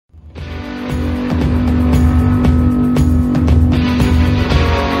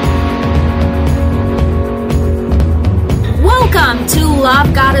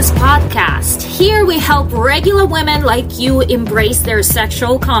Goddess podcast. Here we help regular women like you embrace their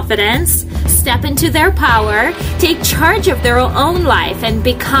sexual confidence, step into their power, take charge of their own life, and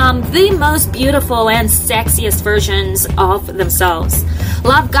become the most beautiful and sexiest versions of themselves.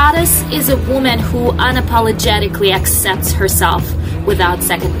 Love Goddess is a woman who unapologetically accepts herself without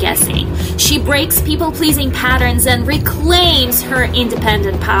second guessing. She breaks people-pleasing patterns and reclaims her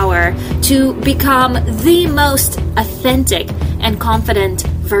independent power to become the most authentic and confident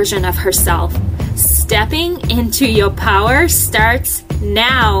version of herself. Stepping into your power starts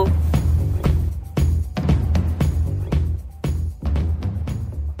now.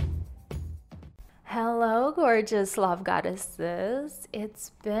 Hello, gorgeous love goddesses.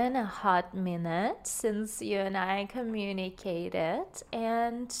 It's been a hot minute since you and I communicated,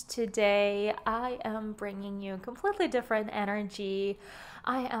 and today I am bringing you completely different energy.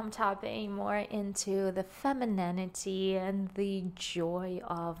 I am tapping more into the femininity and the joy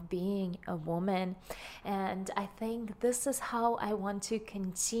of being a woman. And I think this is how I want to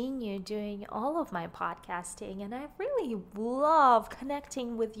continue doing all of my podcasting. And I really love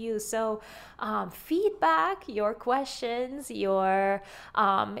connecting with you. So feedback, your questions,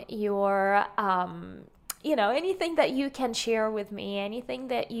 anything that you can share with me, anything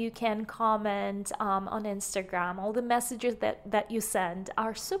that you can comment on Instagram, all the messages that you send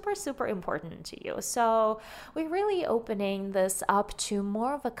are super, super important to you. So we're really opening this up to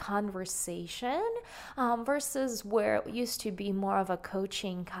more of a conversation versus where it used to be more of a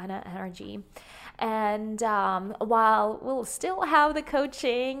coaching kind of energy. And while we'll still have the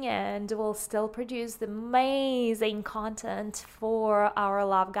coaching and we'll still produce the amazing content for our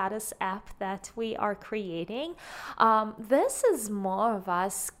Love Goddess app that we are creating, this is more of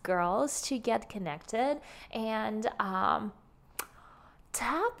us girls to get connected and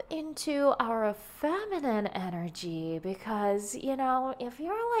tap into our feminine energy, because if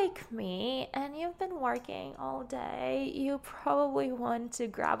you're like me and you've been working all day, you probably want to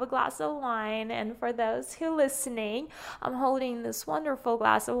grab a glass of wine. And for those who are listening, I'm holding this wonderful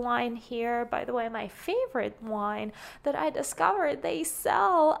glass of wine here. By the way, my favorite wine that I discovered they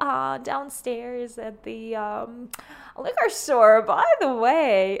sell downstairs at the liquor store. By the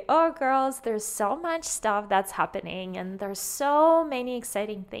way, oh girls, there's so much stuff that's happening, and there's so many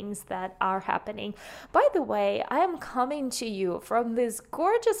exciting things that are happening. By the way, I am coming to you from this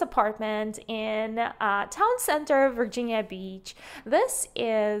gorgeous apartment in Town Center, Virginia Beach. This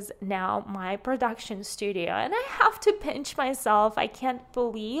is now my production studio, and I have to pinch myself. I can't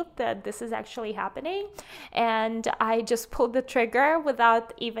believe that this is actually happening, and I just pulled the trigger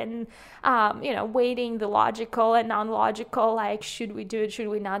without even weighting the logical and non-logical, like should we do it, should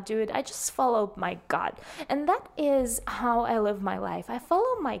we not do it. I just followed my gut, and that is how I live my life. I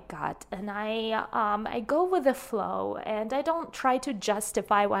follow my gut, and I go with the flow, and I don't try to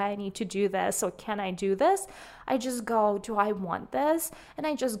justify why I need to do this or can I do this. I just go, do I want this? And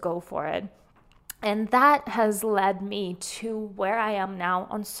I just go for it. And that has led me to where I am now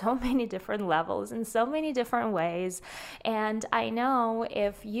on so many different levels, in so many different ways. And I know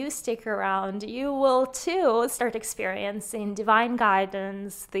if you stick around, you will too start experiencing divine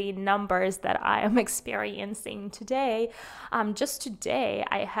guidance, the numbers that I am experiencing today. Just today,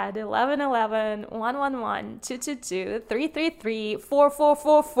 I had 1111, 111, 222, 333,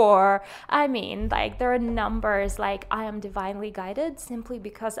 4444. I mean, there are numbers like I am divinely guided simply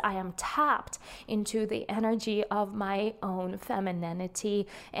because I am tapped into the energy of my own femininity,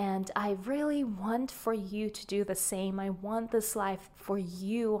 and I really want for you to do the same. I want this life for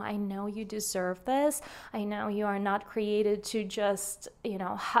you. I know you deserve this. I know you are not created to just,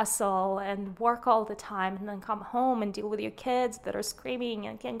 hustle and work all the time and then come home and deal with your kids that are screaming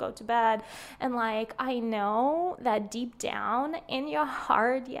and can't go to bed. And I know that deep down in your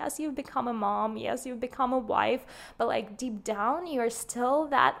heart, yes, you've become a mom, yes, you've become a wife, but deep down, you're still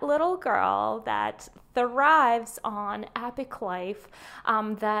that little girl that thrives on epic life,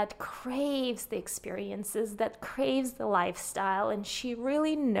 that craves the experiences, that craves the lifestyle, and she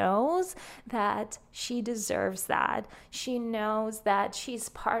really knows that she deserves that. She knows that she's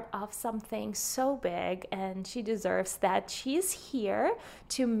part of something so big, and she deserves that. She's here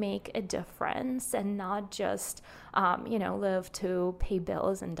to make a difference and not just, live to pay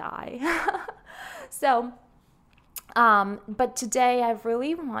bills and die. So, but today I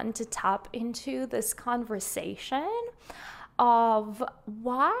really want to tap into this conversation of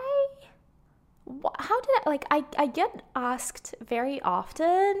I get asked very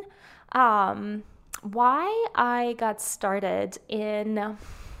often why I got started in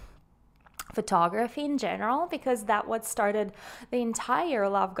photography in general, because that what started the entire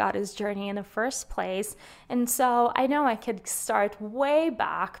Love Goddess journey in the first place. And so I know I could start way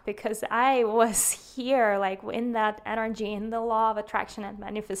back, because I was here like in that energy, in the law of attraction and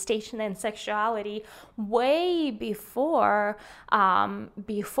manifestation and sexuality, way before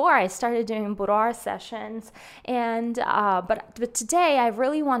I started doing boudoir sessions. And but today I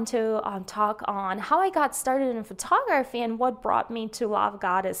really want to talk on how I got started in photography and what brought me to Love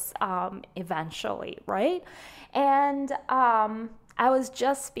Goddess eventually, right? And I was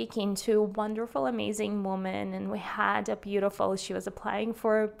just speaking to a wonderful, amazing woman, and we had she was applying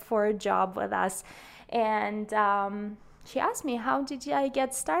for a job with us, and she asked me, how did I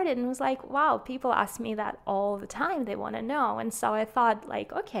get started? And it was like, wow, people ask me that all the time. They want to know. And so I thought,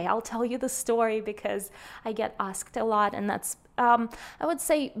 like, okay, I'll tell you the story, because I get asked a lot. And that's, I would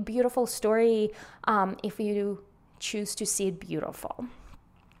say, beautiful story if you choose to see it beautiful.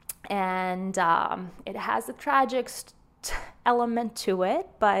 And it has a tragic element to it,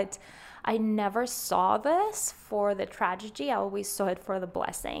 but I never saw this for the tragedy. I always saw it for the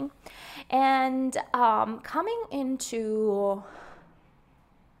blessing. And coming into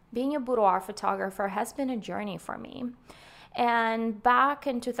being a boudoir photographer has been a journey for me. And back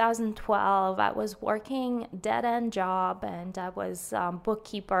in 2012, I was working dead-end job, and I was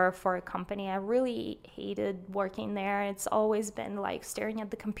bookkeeper for a company. I really hated working there. It's always been like staring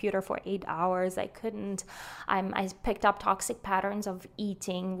at the computer for 8 hours. I picked up toxic patterns of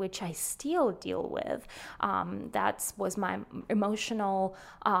eating, which I still deal with. That was my emotional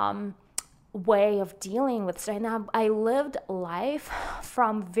way of dealing with it. And I lived life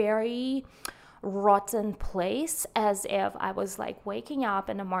from very rotten place, as if I was like waking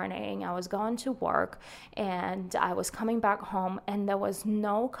up in the morning, I was going to work, and I was coming back home, and there was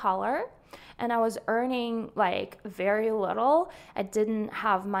no color, and I was earning like very little. I didn't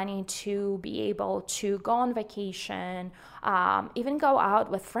have money to be able to go on vacation, even go out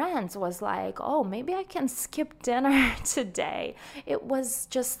with friends. Was like, oh, maybe I can skip dinner today. It was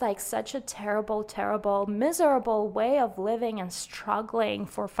just like such a terrible, miserable way of living and struggling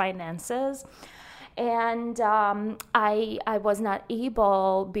for finances. And I was not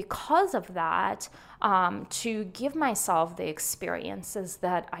able, because of that, to give myself the experiences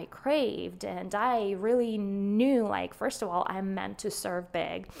that I craved. And I really knew, like, first of all, I'm meant to serve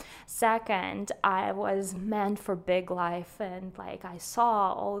big. Second, I was meant for big life. And like, I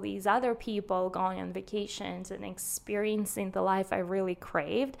saw all these other people going on vacations and experiencing the life I really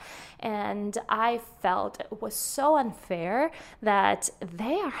craved. And I felt it was so unfair that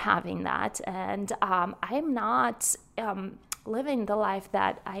they are having that. And I'm not living the life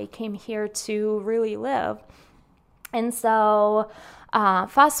that I came here to really live. And so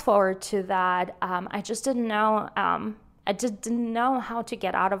fast forward to that, I just didn't know. I just didn't know how to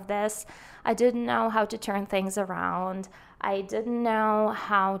get out of this. I didn't know how to turn things around. I didn't know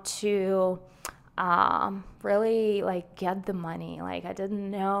how to really like get the money. Like, I didn't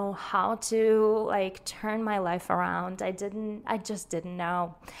know how to like turn my life around. I just didn't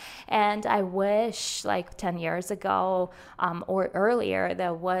know. And I wish like 10 years ago or earlier,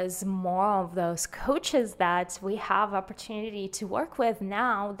 there was more of those coaches that we have opportunity to work with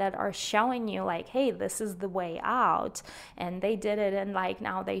now that are showing you like, hey, this is the way out. And they did it, and like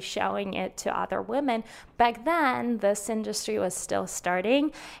now they showing it to other women. Back then, this industry was still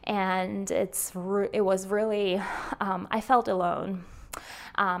starting, and it was really, I felt alone.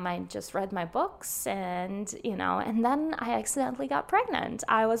 I just read my books, and then I accidentally got pregnant.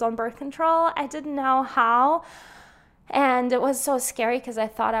 I was on birth control. I didn't know how. And it was so scary, because I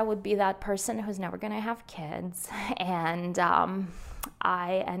thought I would be that person who's never going to have kids. And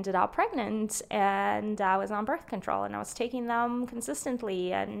I ended up pregnant, and I was on birth control, and I was taking them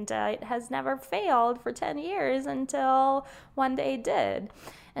consistently, and it has never failed for 10 years until one day it did.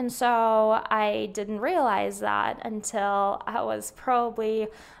 And so I didn't realize that until I was probably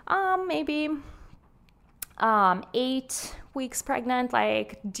maybe 8 weeks pregnant,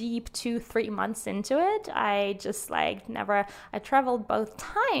 like deep 2-3 months into it. I just like I traveled both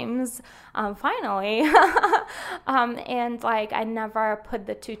times, finally. And like, I never put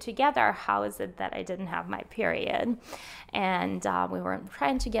the two together. How is it that I didn't have my period? And we were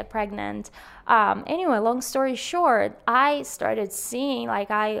trying to get pregnant. Anyway, long story short, I started seeing,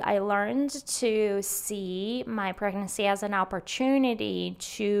 like, I learned to see my pregnancy as an opportunity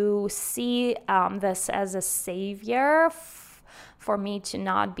to see this as a savior for me to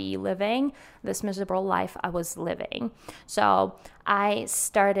not be living this miserable life I was living. So I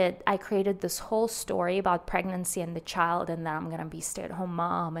created this whole story about pregnancy and the child, and that I'm going to be stay-at-home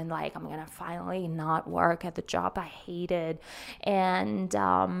mom, and like, I'm going to finally not work at the job I hated. And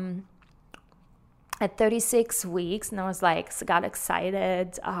at 36 weeks, and I was like, got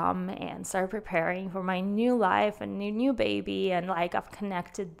excited and started preparing for my new life and new baby, and like I've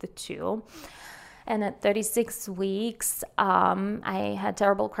connected the two. And at 36 weeks, I had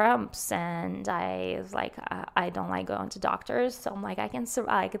terrible cramps, and I was like, I don't like going to doctors. So I'm like, I can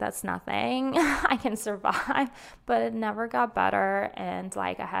survive. Like, that's nothing. I can survive. But it never got better. And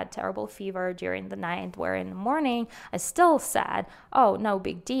like, I had terrible fever during the night, where in the morning, I still said, oh, no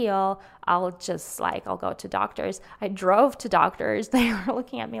big deal. I'll go to doctors. I drove to doctors. They were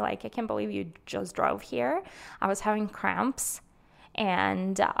looking at me like, I can't believe you just drove here. I was having cramps.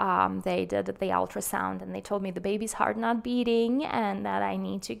 And they did the ultrasound, and they told me the baby's heart not beating and that I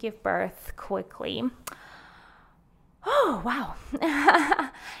need to give birth quickly. Oh, wow.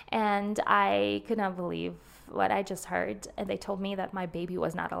 And I could not believe what I just heard. And they told me that my baby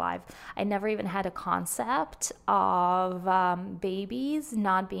was not alive. I never even had a concept of babies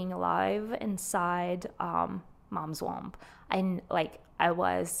not being alive inside mom's womb. I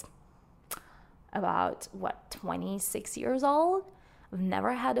was about 26 years old. I've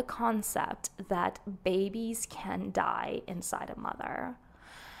never had a concept that babies can die inside a mother.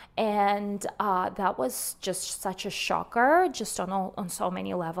 And that was just such a shocker, just on so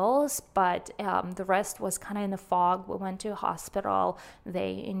many levels. But the rest was kind of in a fog. We went to a hospital.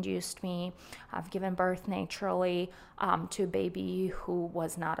 They induced me. I've given birth naturally to a baby who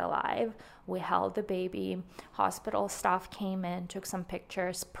was not alive. We held the baby. Hospital staff came in, took some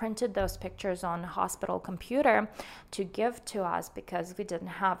pictures, printed those pictures on a hospital computer to give to us because we didn't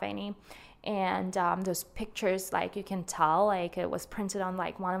have any. And those pictures, like, you can tell, like, it was printed on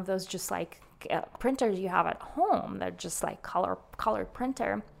like one of those just like printers you have at home. They're just like colored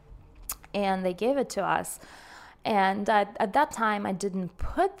printer, and they gave it to us. And at that time, I didn't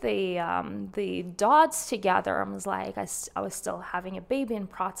put the dots together. I was like, I was still having a baby and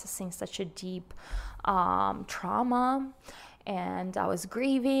processing such a deep trauma. And I was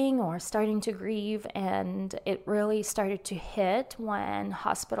grieving or starting to grieve, and it really started to hit when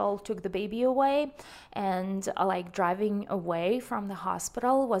hospital took the baby away. And like driving away from the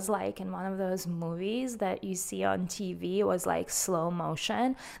hospital was like in one of those movies that you see on TV. It was like slow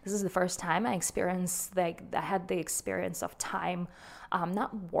motion. This is the first time I experienced, like, I had the experience of time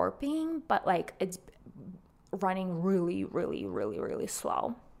not warping, but like it's running really, really, really, really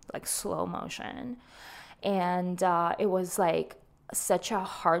slow, like slow motion. And it was like such a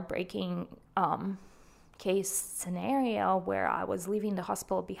heartbreaking case scenario where I was leaving the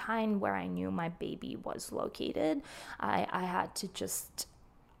hospital behind, where I knew my baby was located. I had to just,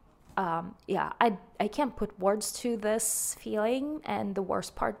 I can't put words to this feeling. And the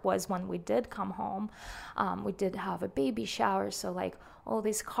worst part was when we did come home, we did have a baby shower. So like all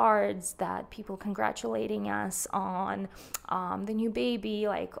these cards that people congratulating us on the new baby,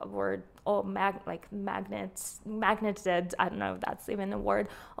 like were all magneted, I don't know if that's even a word,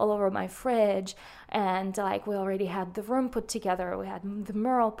 all over my fridge. And like we already had the room put together, we had the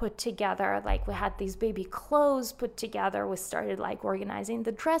mural put together, like we had these baby clothes put together, we started like organizing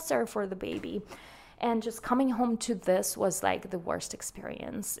the dresser for the baby. And just coming home to this was like the worst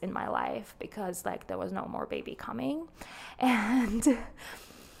experience in my life, because like there was no more baby coming. And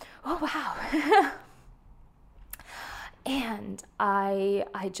oh wow. And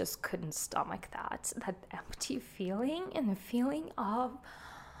I just couldn't stomach that empty feeling, and the feeling of,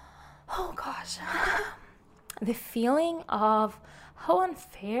 oh gosh, the feeling of how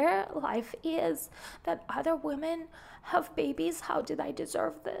unfair life is, that other women have babies. How did I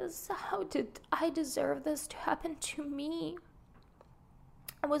deserve this? How did I deserve this to happen to me?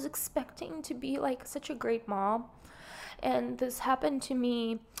 I was expecting to be like such a great mom, and this happened to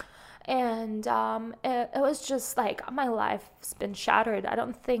me. And it was just like my life's been shattered. I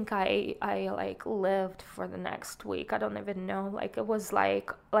don't think I like lived for the next week. I don't even know. Like it was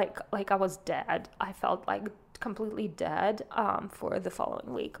like I was dead. I felt like completely dead for the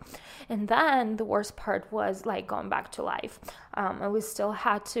following week. And then the worst part was like going back to life. I was still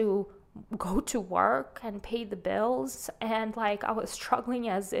had to go to work and pay the bills, and like I was struggling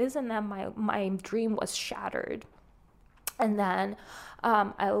as is, and then my dream was shattered. And then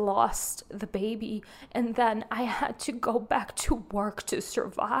I lost the baby, and then I had to go back to work to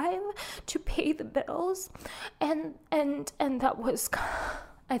survive, to pay the bills, and that was,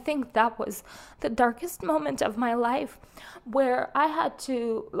 I think that was the darkest moment of my life, where I had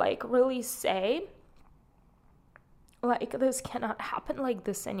to like really say, like, this cannot happen like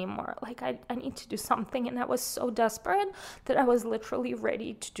this anymore. Like I need to do something. And I was so desperate that I was literally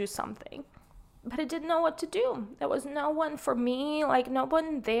ready to do something. But I didn't know what to do. There was no one for me, like no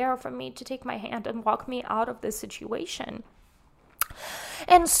one there for me to take my hand and walk me out of this situation.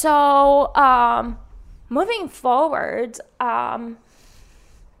 And so Moving forward, I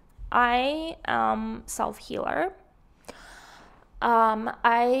am self-healer.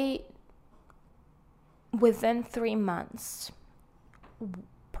 I, within 3 months,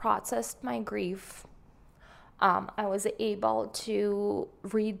 processed my grief. I was able to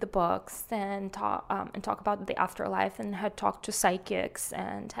read the books and talk about the afterlife, and had talked to psychics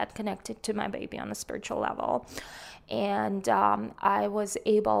and had connected to my baby on a spiritual level. And I was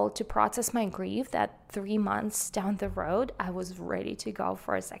able to process my grief that 3 months down the road, I was ready to go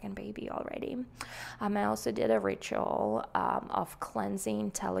for a second baby already. I also did a ritual of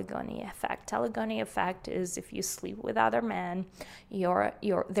cleansing telegony effect. Telegony effect is if you sleep with other men,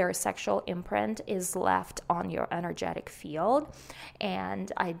 their sexual imprint is left on your energetic field.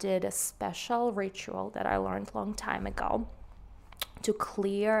 And I did a special ritual that I learned a long time ago to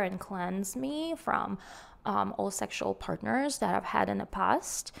clear and cleanse me from all sexual partners that I've had in the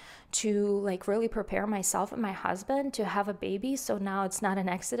past, to like really prepare myself and my husband to have a baby. So now it's not an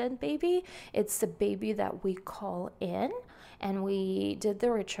accident baby, it's a baby that we call in. And we did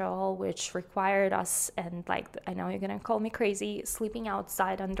the ritual, which required us, and like, I know you're gonna call me crazy, sleeping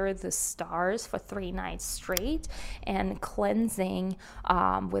outside under the stars for 3 nights straight, and cleansing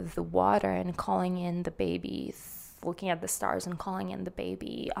with the water and calling in the baby, looking at the stars and calling in the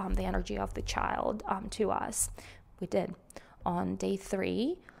baby, the energy of the child to us. We did. On day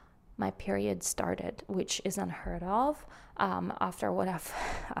 3, my period started, which is unheard of. After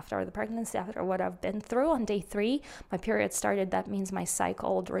the pregnancy, after what I've been through, on day 3, my period started. That means my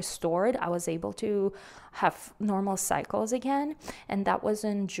cycle restored. I was able to have normal cycles again, and that was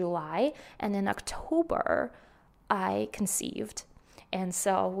in July. And in October, I conceived. And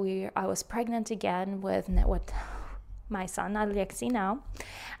so I was pregnant again with my son Alexei now,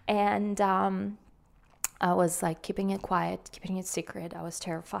 and I was like keeping it quiet, keeping it secret. I was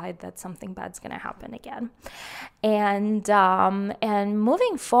terrified that something bad's gonna happen again, and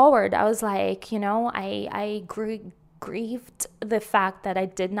moving forward, I was like, I grieved the fact that I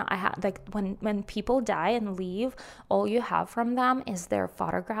had, like, when people die and leave, all you have from them is their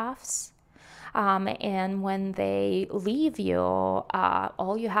photographs. And when they leave you,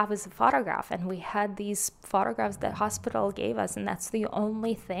 all you have is a photograph. And we had these photographs that hospital gave us, and that's the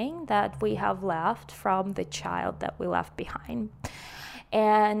only thing that we have left from the child that we left behind.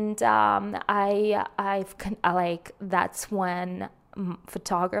 And that's when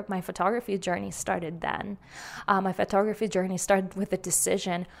my photography journey started. Then my photography journey started with the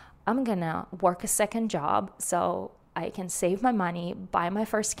decision: I'm gonna work a second job so I can save my money, buy my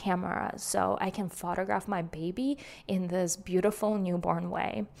first camera so I can photograph my baby in this beautiful newborn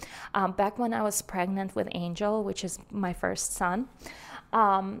way. Back when I was pregnant with Angel, which is my first son,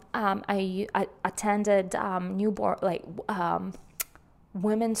 I attended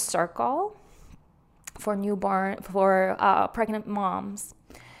women's circle for pregnant moms.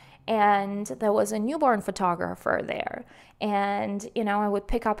 And there was a newborn photographer there. And, I would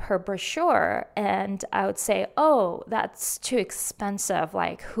pick up her brochure and I would say, oh, that's too expensive.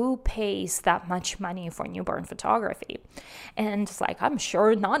 Like, who pays that much money for newborn photography? And it's like, I'm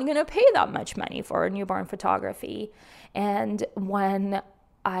sure not going to pay that much money for newborn photography. And when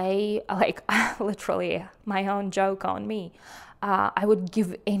I literally, my own joke on me, I would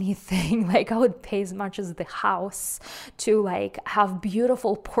give anything. Like, I would pay as much as the house to have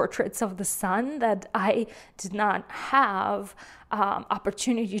beautiful portraits of the son that I did not have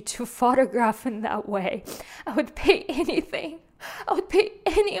opportunity to photograph in that way. I would pay anything. I would pay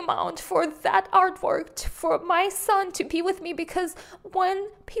any amount for that artwork for my son to be with me, because when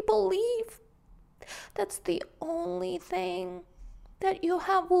people leave, that's the only thing that you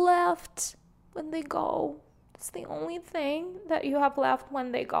have left when they go. It's the only thing that you have left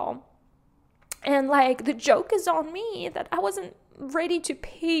when they go. And the joke is on me that I wasn't ready to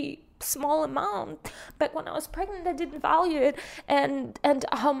pay small amount, but when I was pregnant, I didn't value it and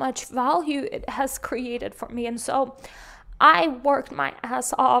how much value it has created for me. And so I worked my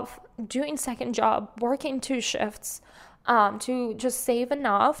ass off doing second job, working 2 shifts, to just save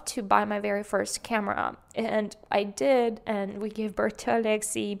enough to buy my very first camera. And I did, and we gave birth to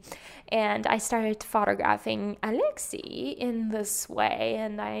Alexei, and I started photographing Alexei in this way,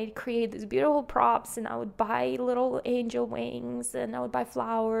 and I created these beautiful props, and I would buy little angel wings, and I would buy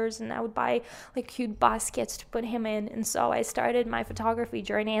flowers, and I would buy cute baskets to put him in. And so I started my photography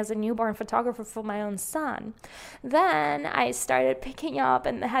journey as a newborn photographer for my own son. Then I started picking up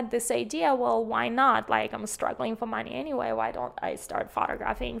and had this idea, well, why not? I'm struggling for money anyway, why don't I start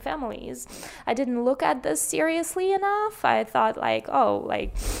photographing families? I didn't look at this seriously enough. I thought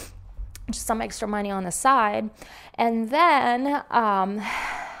just some extra money on the side. And then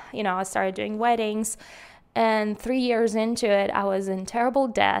I started doing weddings. And 3 years into it, I was in terrible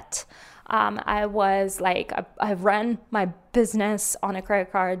debt. I was like, I ran my business on a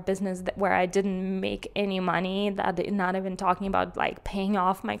credit card business where I didn't make any money, that not even talking about like paying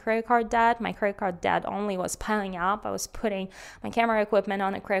off my credit card debt. My credit card debt only was piling up. I was putting my camera equipment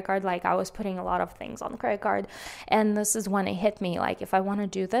on a credit card, like I was putting a lot of things on the credit card. And this is when it hit me, like, if I want to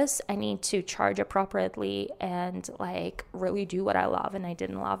do this, I need to charge appropriately and like really do what I love. And I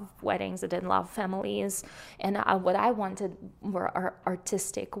didn't love weddings, I didn't love families, and what I wanted were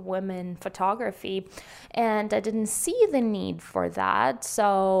artistic women photography, and I didn't see the need for that.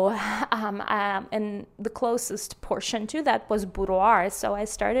 So and the closest portion to that was Boudoir. So I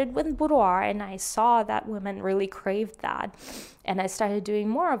started with Boudoir, and I saw that women really craved that, and I started doing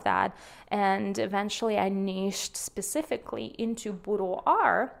more of that, and eventually I niched specifically into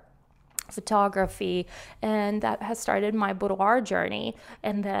boudoir photography, and that has started my boudoir journey.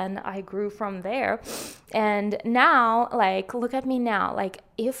 And then I grew from there, and now, like, look at me now. Like,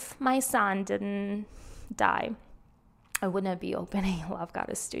 if my son didn't die, I wouldn't be opening Love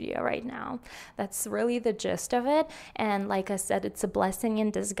Goddess Studio right now. That's really the gist of it. And like I said, it's a blessing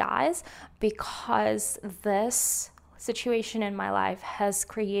in disguise, because this situation in my life has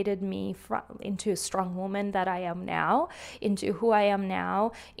created me into a strong woman that I am now, into who I am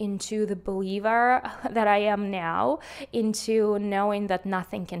now, into the believer that I am now, into knowing that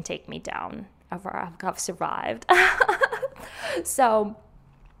nothing can take me down. I've survived. So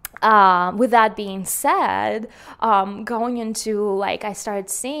with that being said, going into, like, I started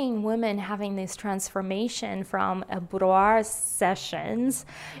seeing women having this transformation from boudoir sessions,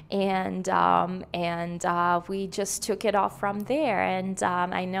 and we just took it off from there. And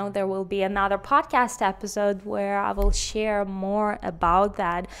I know there will be another podcast episode where I will share more about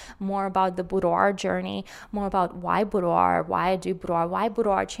that, more about the boudoir journey, more about why boudoir, why I do boudoir, why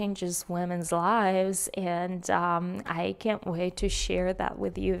boudoir changes women's lives, and I can't wait to share that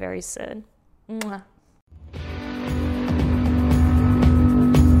with you very soon. Mwah.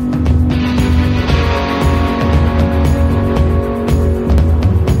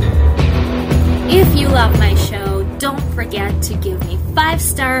 If you love my show, don't forget to give me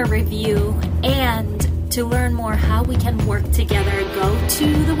 5-star review, and to learn more how we can work together, go to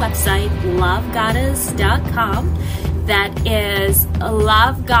the website lovegoddess.com. That is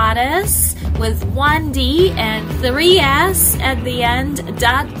Love Goddess with 1D and 3S at the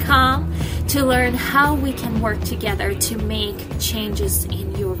end.com, to learn how we can work together to make changes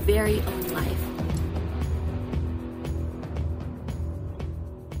in your very own life.